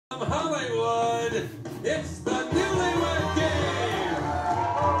Newlywed, it's the Newlywed Game!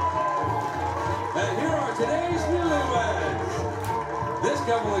 And here are today's newlyweds. This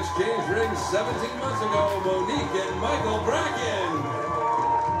couple exchanged rings 17 months ago, Monique and Michael Bracken.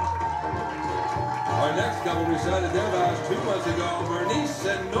 Our next couple recited their vows 2 months ago, Bernice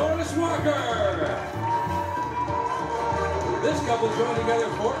and Norris Walker. This couple joined together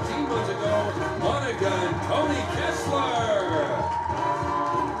 14 months ago, Monica and Tony Kessler.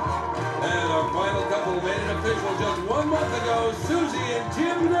 And our final couple made it official just 1 month ago, Susie and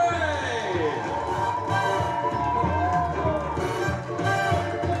Jim Gray.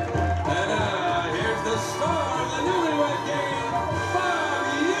 And now, here's the star of the Newlywed Game, Bob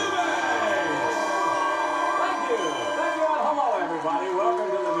Eubanks. Thank you, and hello, everybody. Welcome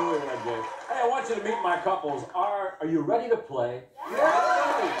to the Newlywed Game. Hey, I want you to meet my couples. Are you ready to play?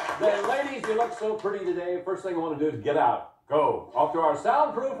 Yes! Then, ladies, you look so pretty today. First thing I want to do is get out. Go off to our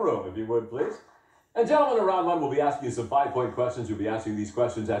soundproof room, if you would, please. And gentlemen, in round one, we'll be asking you some 5-point questions. You'll be answering these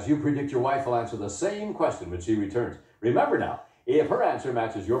questions as you predict your wife will answer the same question when she returns. Remember now, if her answer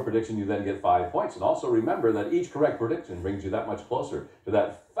matches your prediction, you then get 5 points. And also remember that each correct prediction brings you that much closer to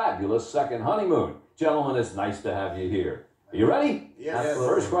that fabulous second honeymoon. Gentlemen, it's nice to have you here. Are you ready? Yes.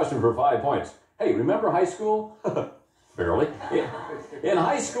 First question for 5 points. Hey, remember high school? Barely. In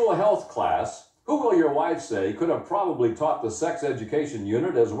high school health class, who will your wife say could have probably taught the sex education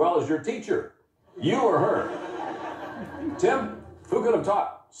unit as well as your teacher? You or her? Tim, who could have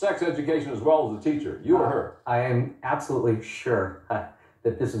taught sex education as well as the teacher? You or her? I am absolutely sure that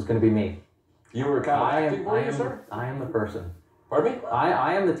this is going to be me. You were kind of acting for you, sir? I am the person. Pardon me?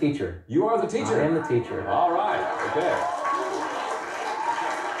 I am the teacher. You are the teacher? I am the teacher. All right, okay.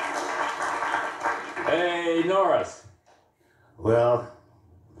 Hey, Norris. Well,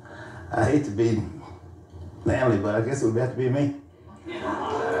 I hate to be manly, but I guess it would have to be me.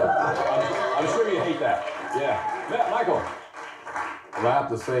 I'm sure you hate that. Yeah. Michael. Well, I have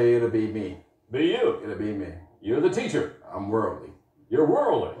to say it'll be me. Be you. It'll be me. You're the teacher. I'm worldly. You're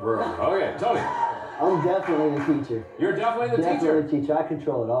worldly. Worldly. Okay, Tony. I'm definitely the teacher. You're definitely the Definitely the teacher. I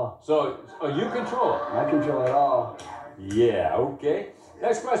control it all. So you control it. I control it all. Yeah, okay.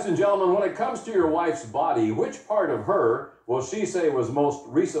 Next question, gentlemen. When it comes to your wife's body, which part of her will she say was most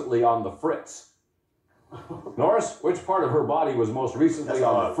recently on the fritz? Norris, which part of her body was most recently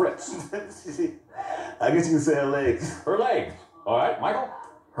on the fritz? I guess you can say her legs. Her legs. All right, Michael?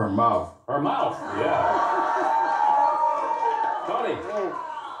 Her mouth. Her mouth, yeah. Tony?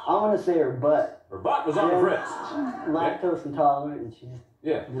 I want to say her butt. Her butt was on the fritz. Lactose intolerant, and she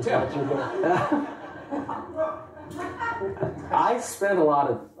Yeah, just Tim. lets her go. I've spent a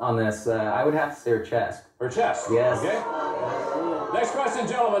lot on this. I would have to say her chest. Her chest. Yes. Okay. Next question,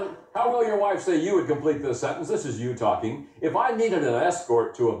 gentlemen. How will your wife say you would complete this sentence? This is you talking. If I needed an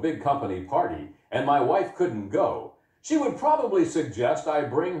escort to a big company party and my wife couldn't go, she would probably suggest I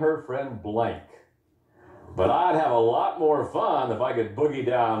bring her friend blank. But I'd have a lot more fun if I could boogie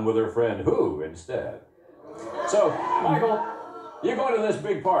down with her friend who instead. So, Michael, you're going to this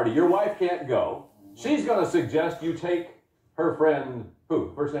big party. Your wife can't go. She's going to suggest you take her friend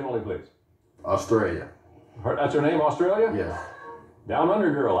who? First name only, please. Australia. That's her name, Australia? Yes. Down under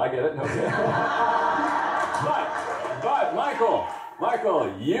girl, I get it. Okay. but Michael,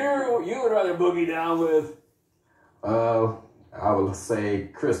 you would rather boogie down with? I will say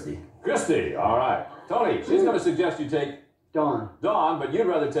Christy. Christy, all right. Tony, she's going to suggest you take Dawn. Dawn, but you'd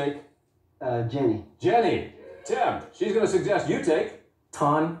rather take? Jenny. Jenny. Tim, she's going to suggest you take?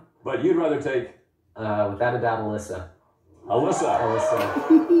 Ton. But you'd rather take? Without a doubt, Alyssa.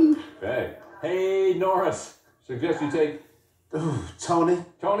 Alyssa. Okay. Hey, Norris, suggest you take? Ooh, Tony.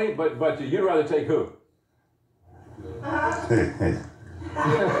 Tony, but you'd rather take who?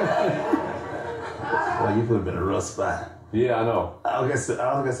 Well, you put him in a rough spot. Yeah, I know. I guess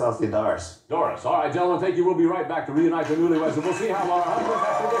I'll say Doris. Doris. All right, gentlemen, thank you. We'll be right back to reunite the newlyweds, and we'll see how our husbands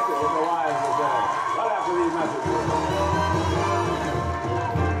have predicted what their wives will say right after these messages.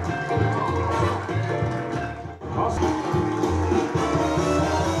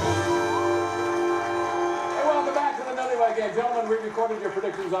 Hey, welcome back to the Newlywed Game. Gentlemen, we recorded your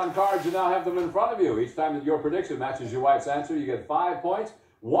predictions on cards. You now have them in front of you. Each time that your prediction matches your wife's answer, you get 5 points.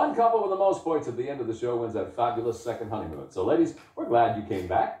 One couple with the most points at the end of the show wins that fabulous second honeymoon. So, ladies, we're glad you came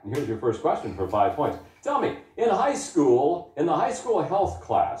back. And here's your first question for 5 points. Tell me, in the high school health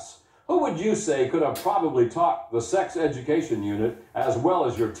class, who would you say could have probably taught the sex education unit as well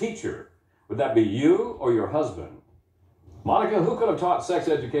as your teacher? Would that be you or your husband? Monica, who could have taught sex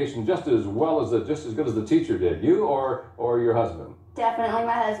education just as good as the teacher did? You or your husband? Definitely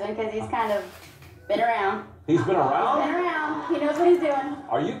my husband, because he's kind of been around. He's been around? Been around. He knows what he's doing.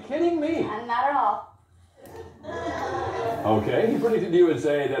 Are you kidding me? And not at all. Okay, he predicted you would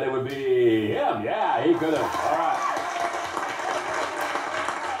say that it would be him. Yeah, he could have. All right.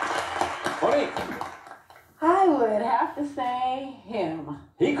 Monique. I would have to say him.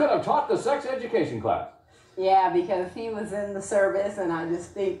 He could have taught the sex education class. Yeah, because he was in the service, and I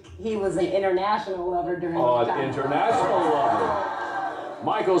just think he was an international lover during the time. An international lover.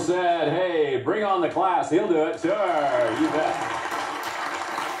 Michael said, hey, bring on the class. He'll do it. Sure, you bet.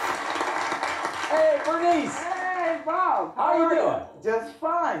 Hey, Bernice. Hey, Bob. How are you doing? Just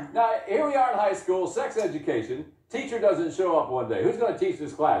fine. Now, here we are in high school, sex education. Teacher doesn't show up one day. Who's going to teach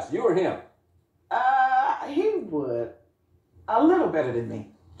this class, you or him? He would. A little better than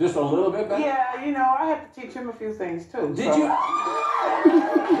me. Just a little bit better? Yeah, you know, I had to teach him a few things, too. Did you? Did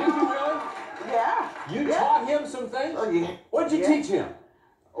you really? Yeah. You taught him some things? Oh, yeah. What did you teach him?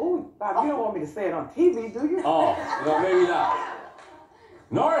 Oh, Bob, you don't want me to say it on TV, do you? Oh, no, maybe not.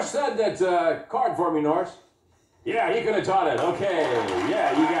 Norris said that, card for me, Norris. Yeah, he could have taught it. Okay,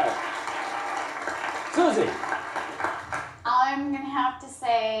 yeah, you got it. Susie. I'm going to have to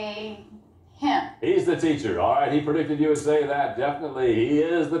say him. He's the teacher. All right, he predicted you would say that. Definitely, he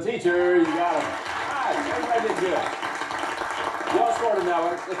is the teacher. You got him. All right, everybody did good. Y'all scored in that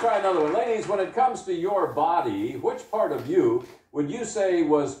one. Let's try another one. Ladies, when it comes to your body, which part of you would you say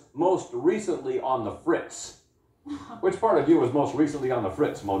was most recently on the fritz? Which part of you was most recently on the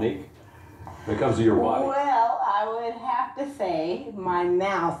fritz, Monique? When it comes to your body. Well, I would have to say my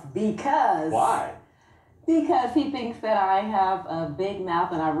mouth because... Why? Because he thinks that I have a big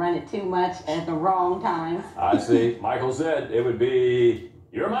mouth and I run it too much at the wrong times. I see. Michael said it would be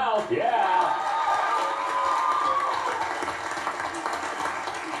your mouth. Yeah.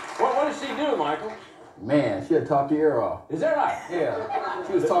 Well, what does she do, Michael? Man, she'll talk your ear off. Is that right? Yeah.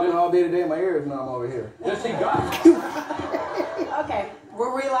 She was talking all day today. My ears numb over here. Does she got? Okay,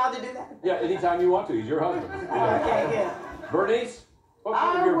 were we allowed to do that? Yeah, anytime you want to. He's your husband. Okay, good. Bernice, what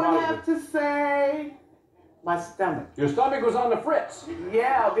part of I your would body? have to say my stomach. Your stomach was on the fritz.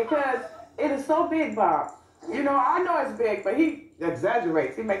 Yeah, because it is so big, Bob. You know, I know it's big, but he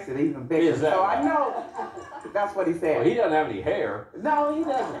exaggerates. He makes it even bigger. Is that so right? I know that's what he said. Well, he doesn't have any hair. No, he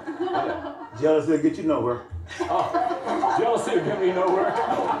doesn't. Jealousy will get you nowhere. Oh, jealousy will get me nowhere.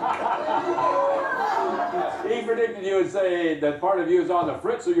 He predicted you would say that part of you is on the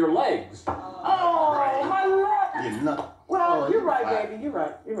fritz or your legs. Oh, my leg. You're not. Well, you're right, baby. You're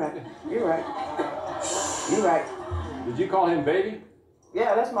right. You're right. You're right. You're right. Did you call him baby?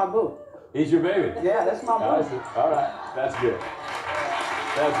 Yeah, that's my boo. He's your baby. Yeah, that's my All boo. right, that's good.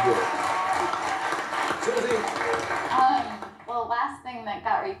 That's good. Susie, Well, last thing that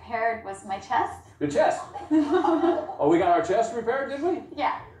got repaired was my chest. your chest. Oh, we got our chest repaired, did we?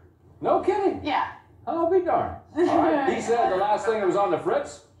 Yeah. No kidding. Yeah. Oh, be darned. All right. He said the last thing that was on the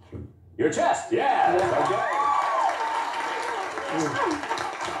fritz. Your chest. Yeah. Okay.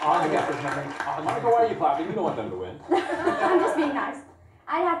 Monica, why are you clapping? You don't want them to win. I'm just being nice.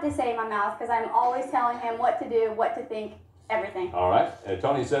 I'd have to say my mouth because I'm always telling him what to do, what to think, everything. All right.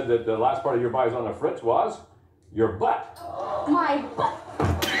 Tony said that the last part of your body's on the fritz was your butt. My butt.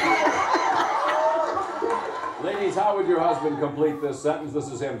 Ladies, how would your husband complete this sentence? This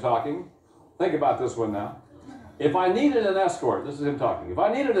is him talking. Think about this one now. If I needed an escort, this is him talking. If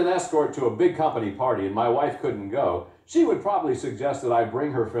I needed an escort to a big company party and my wife couldn't go, she would probably suggest that I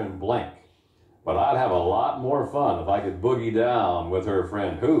bring her friend blank. But I'd have a lot more fun if I could boogie down with her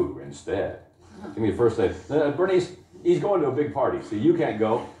friend who instead. Give me a first name. Bernice, he's going to a big party, so you can't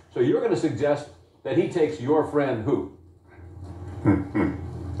go. So you're going to suggest that he takes your friend who?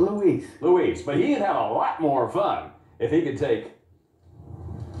 Louise. Louise. But he'd have a lot more fun if he could take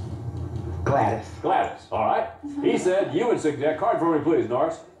Gladys. Gladys. All right. He said you would suggest, card for me please,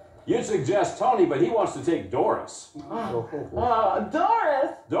 Norris. You'd suggest Tony, but he wants to take Doris.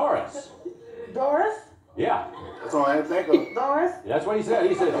 Doris. Doris. Doris. Yeah. That's all I had to think of. Doris. That's what he said.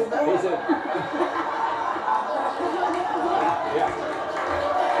 He said, yeah.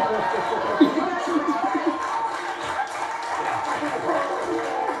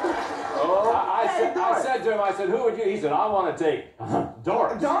 I said to him, I said, who would you? He said, I want to take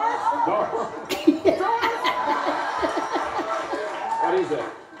Doris. Doris. Doris. What is it?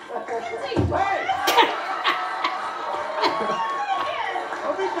 Hey!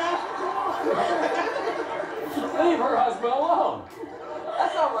 Leave her husband alone.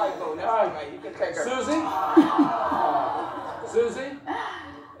 That's all right, boo. That's all right. You can take her. Susie?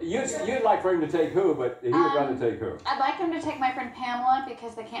 You'd like for him to take who, but he would rather take who? I'd like him to take my friend Pamela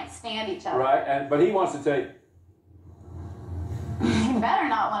because they can't stand each other. Right, but he wants to take... better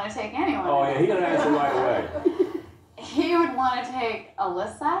not want to take anyone. Oh, yeah, he got an answer right away. He would want to take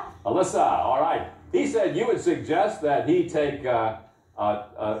Alyssa. Alyssa, all right. He said you would suggest that he take Ton.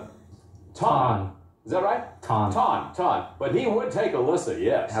 Is that right? Ton. But he would take Alyssa,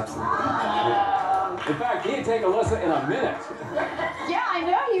 yes. Absolutely. In fact, he'd take Alyssa in a minute. Yeah, I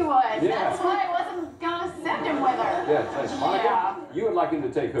know he would. Yeah. That's why I wasn't going to send him with her. Yeah, that's Monica. You would like him to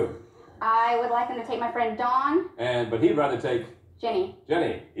take who? I would like him to take my friend Dawn. But he'd rather take Jenny.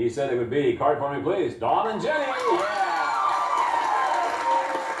 Jenny. He said it would be, card for me, please. Dawn and Jenny. Yeah.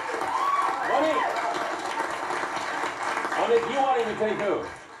 Monique, you want him to take who?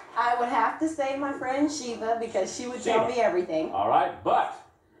 I would have to say my friend Shiva because she would tell Shiva. me everything. All right, but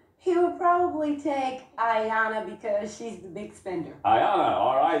He would probably take Ayana because she's the big spender. Ayana,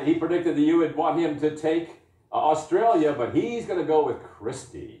 all right. He predicted that you would want him to take Australia, but he's going to go with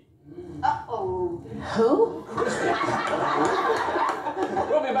Christy. Uh-oh. Who?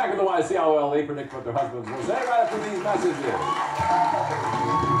 We'll be back with the YCLL predict what their husbands will say right after these messages.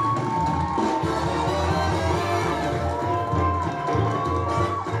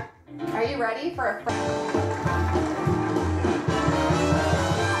 Are you ready for a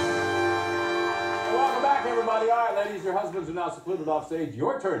Welcome back, everybody. All right, ladies, your husbands are now secluded off stage.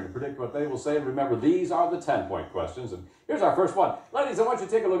 Your turn to predict what they will say. And remember, these are the 10-point questions. And here's our first one. Ladies, I want you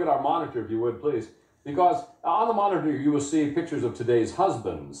to take a look at our monitor, if you would, please. Because on the monitor, you will see pictures of today's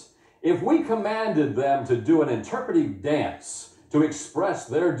husbands. If we commanded them to do an interpretive dance to express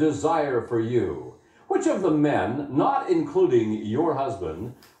their desire for you, which of the men, not including your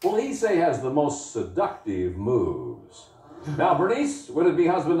husband, will he say has the most seductive moves? Now, Bernice, would it be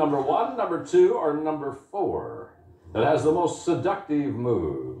husband number 1, number 2, or number 4 that has the most seductive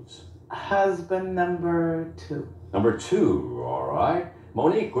moves? Husband number 2. Number 2, all right.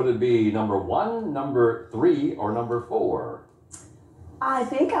 Monique, would it be number 1, number 3, or number 4? I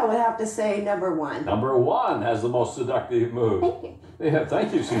think I would have to say number 1. Number 1 has the most seductive moves. Thank you. Yeah,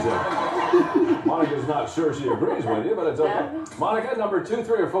 thank you, Suzanne. Monica's not sure she agrees with you, but it's okay. Monica, number 2,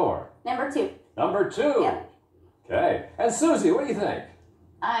 3, or 4? Number 2. Number 2. Yep. Okay. And Susie, what do you think?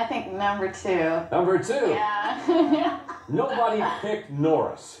 I think number 2. Number 2. Yeah. Nobody picked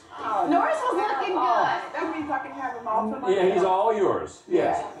Norris. Norris was looking good. That means I can have him all to myself. Yeah, he's all yours.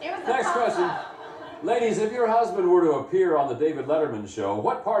 Yes. It was a Next question. toss-up. Ladies, if your husband were to appear on the David Letterman show,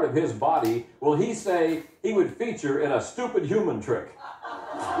 what part of his body will he say he would feature in a stupid human trick?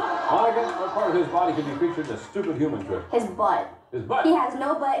 Monica, what part of his body could be featured in a stupid human trick? His butt. His butt. He has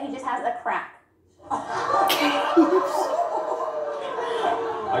no butt, he just has a crack.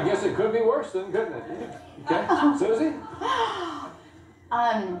 I guess it could be worse then, couldn't it? Okay. Susie?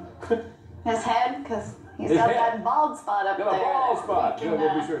 His head, because he's His got head. that bald spot up Got a there. bald that spot. we Good, can,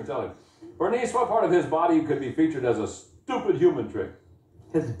 we'll be sure and tell him. Bernice, what part of his body could be featured as a stupid human trick?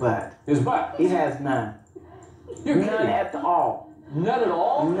 His butt. His butt. He has none. You're None kidding. at all. None at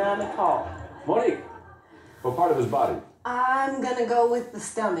all? None at all. Monique, what part of his body? I'm going to go with the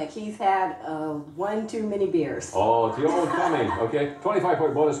stomach. He's had one too many beers. Oh, it's the old tummy. Okay,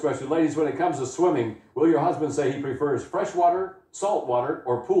 25-point bonus question. Ladies, when it comes to swimming, will your husband say he prefers fresh water, salt water,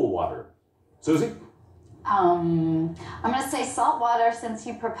 or pool water? Susie? I'm going to say salt water since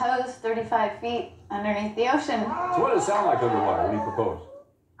you proposed 35 feet underneath the ocean. So what did it sound like underwater when he proposed?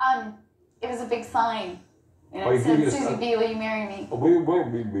 It was a big sign. And Oh, it he said, gave you a Susie sign. B, will you marry me? Oh, we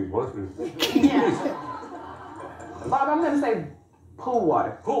what? Yeah. Bob, I'm going to say pool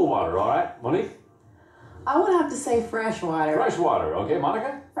water. Pool water, all right. Monique? I would have to say fresh water. Fresh water. Okay,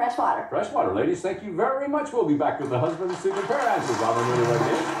 Monica? Fresh water. Fresh water. Ladies, thank you very much. We'll be back with the husbands to compare answers on the Newlywed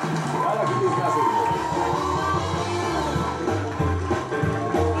Game. Right after these messages.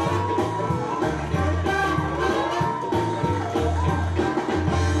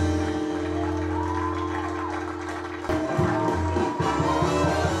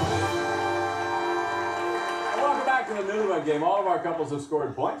 Welcome back to the Newlywed Game. All of our couples have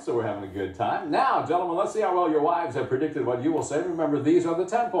scored points, so we're having a good time. Now, gentlemen, let's see how well your wives have predicted what you will say. Remember, these are the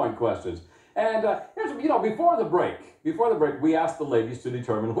 10-point questions. And here's, before the break, we asked the ladies to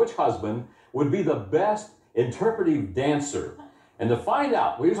determine which husband would be the best interpretive dancer. And to find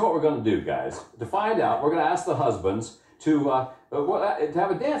out, here's what we're going to do, guys. To find out, we're going to ask the husbands to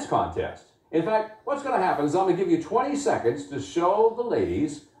have a dance contest. In fact, what's going to happen is I'm going to give you 20 seconds to show the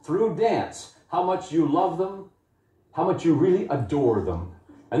ladies through dance how much you love them, how much you really adore them.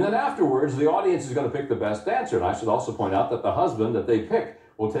 And then afterwards, the audience is going to pick the best dancer. And I should also point out that the husband that they pick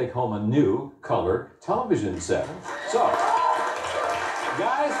will take home a new color television set. So,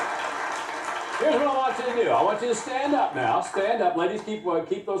 guys, here's what I want you to do. I want you to stand up now. Stand up. Ladies, keep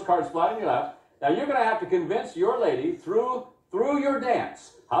those cards flat in your lap. Now, you're going to have to convince your lady through through your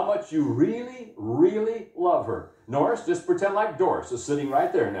dance how much you really, really love her. Norris, just pretend like Doris is sitting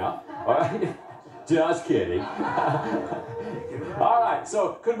right there now. All right? Just kidding. All right,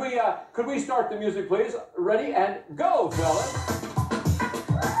 so could we start the music, please? Ready and go, fellas.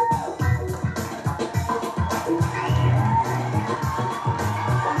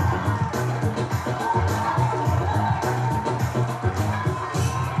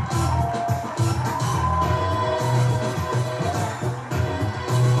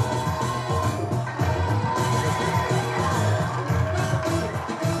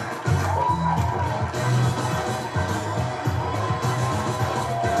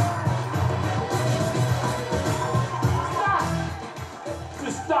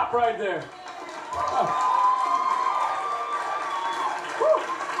 Stop right there.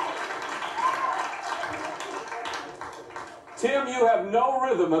 Tim, you have no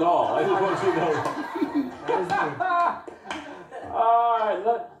rhythm at all. I just want you to know. All right,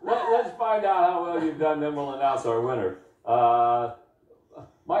 let's find out how well you've done, then we'll announce our winner.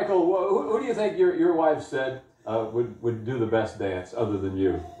 Michael, who do you think your wife said would do the best dance other than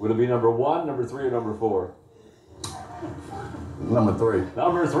you? Would it be number 1, number 3, or number 4? Number 3.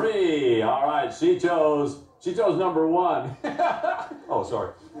 Number 3. All right, she chose number 1. Oh,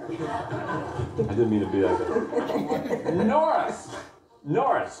 sorry. I didn't mean to be that way.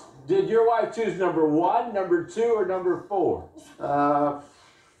 Norris, did your wife choose number 1, number 2, or number 4?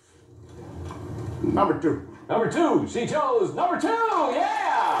 Number 2. Number 2. She chose number 2.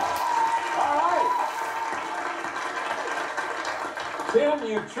 Yeah. All right. Tim,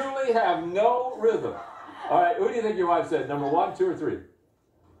 you truly have no rhythm. All right, who do you think your wife said? Number 1, 2, or 3?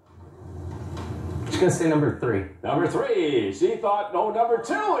 She's going to say number 3. Number 3. She thought, no, number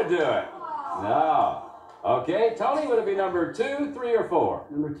 2 would do it. No. Okay, Tony, would it be number 2, 3, or 4?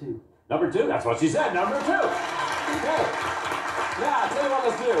 Number 2. Number 2? That's what she said, number 2. Okay. Now, I'll tell you what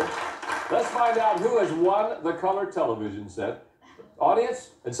let's do. Let's find out who has won the color television set.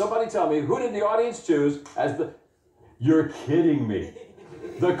 Audience, and somebody tell me, who did the audience choose as the... You're kidding me.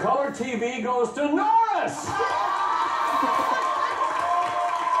 The color TV goes to Norris!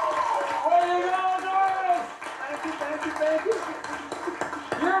 Way to go, Norris! Thank you.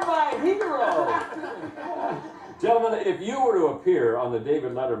 You're my hero! Gentlemen, if you were to appear on the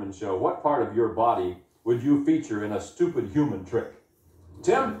David Letterman show, what part of your body would you feature in a stupid human trick?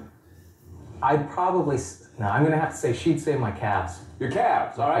 Tim? I'd probably... No, I'm going to have to say she'd say my calves. Your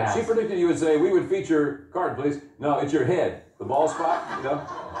calves, all right? Calves. She predicted you would say, we would feature... Card, please. No, it's your head. The ball spot, you know?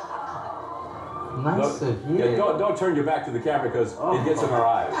 Nice of you. Yeah, don't turn your back to the camera because it gets in our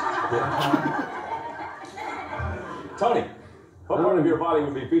eyes. Tony, what part of your body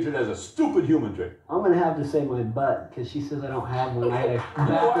would be featured as a stupid human trick? I'm going to have to say my butt because she says I don't have one. I had a You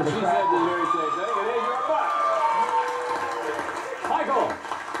know what? She said the very same thing. It is your butt. Michael.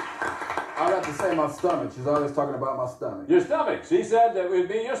 I'd have to say my stomach. She's always talking about my stomach. Your stomach. She said that would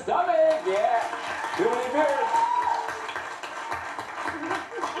be your stomach. Yeah. Too many beers.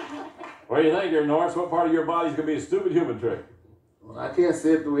 What do you think here, Norris? What part of your body is going to be a stupid human trick? Well, I can't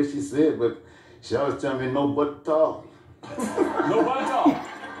say it the way she said, but she always tell me no butt at all. No butt at all.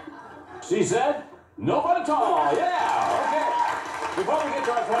 She said, no butt at all. Yeah. Okay. Before we get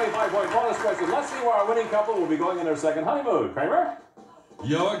to our 25-point bonus question, let's see where our winning couple will be going in their second honeymoon. Kramer?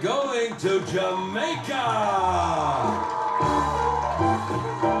 You're going to Jamaica!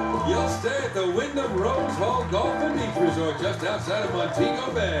 You'll stay at the Wyndham Rose Hall Golf and Beach Resort just outside of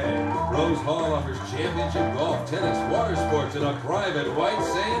Montego Bay. Rose Hall offers championship golf, tennis, water sports, and a private white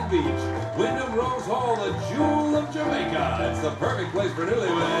sand beach. Wyndham Rose Hall, the jewel of Jamaica. It's the perfect place for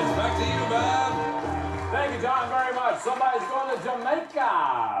newlyweds. Back to you, Bob. Thank you, John, very much. Somebody's going to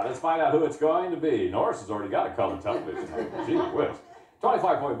Jamaica. Let's find out who it's going to be. Norris has already got a color television. Gee whiz.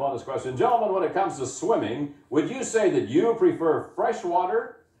 25-point bonus question. Gentlemen, when it comes to swimming, would you say that you prefer fresh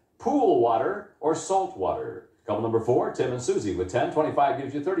water, pool water, or salt water? Couple number 4, Tim and Susie with 10. 25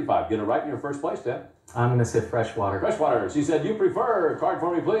 gives you 35. Get it right in your first place, Tim. I'm going to say fresh water. Fresh water. She said you prefer. Card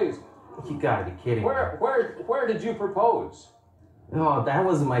for me, please. You got to be kidding. Where did you propose? Oh, that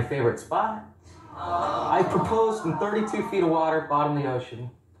wasn't my favorite spot. I proposed in 32 feet of water, bottom of the ocean.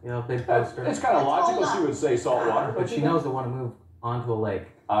 You know, big poster. It's kind of logical. She would say salt water. But she knows I want to move onto a lake.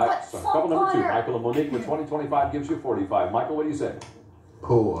 All right, so couple number 2. Michael and Monique with 20, 25 gives you 45. Michael, what do you say?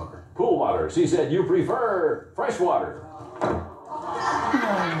 Pool water. Pool water. She said you prefer fresh water.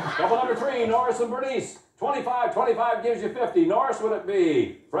 Couple number 3, Norris and Bernice. 25, 25 gives you 50. Norris, would it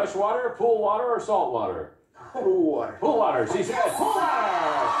be fresh water, pool water, or salt water? Pool water. Pool water. She said pool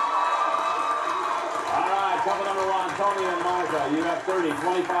water. All right, couple number 1, Tony and Monica. You have 30.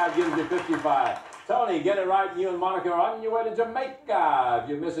 25 gives you 55. Tony, get it right. You and Monica are on your way to Jamaica. If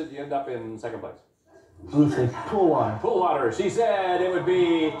you miss it, you end up in second place. I'm gonna say pool water. Pool water. She said it would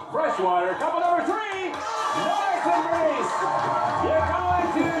be fresh water. Couple number 3, Norris and Reese. You're going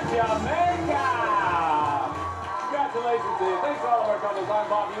to Jamaica. Congratulations to you. Thanks to all of our couples. I'm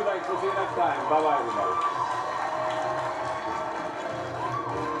Bob Eubanks. We'll see you next time. Bye-bye, everybody.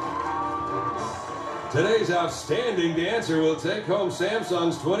 Today's outstanding dancer will take home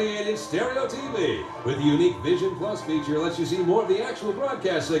Samsung's 28-inch stereo TV. With the unique Vision Plus feature, lets you see more of the actual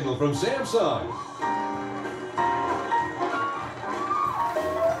broadcast signal from Samsung.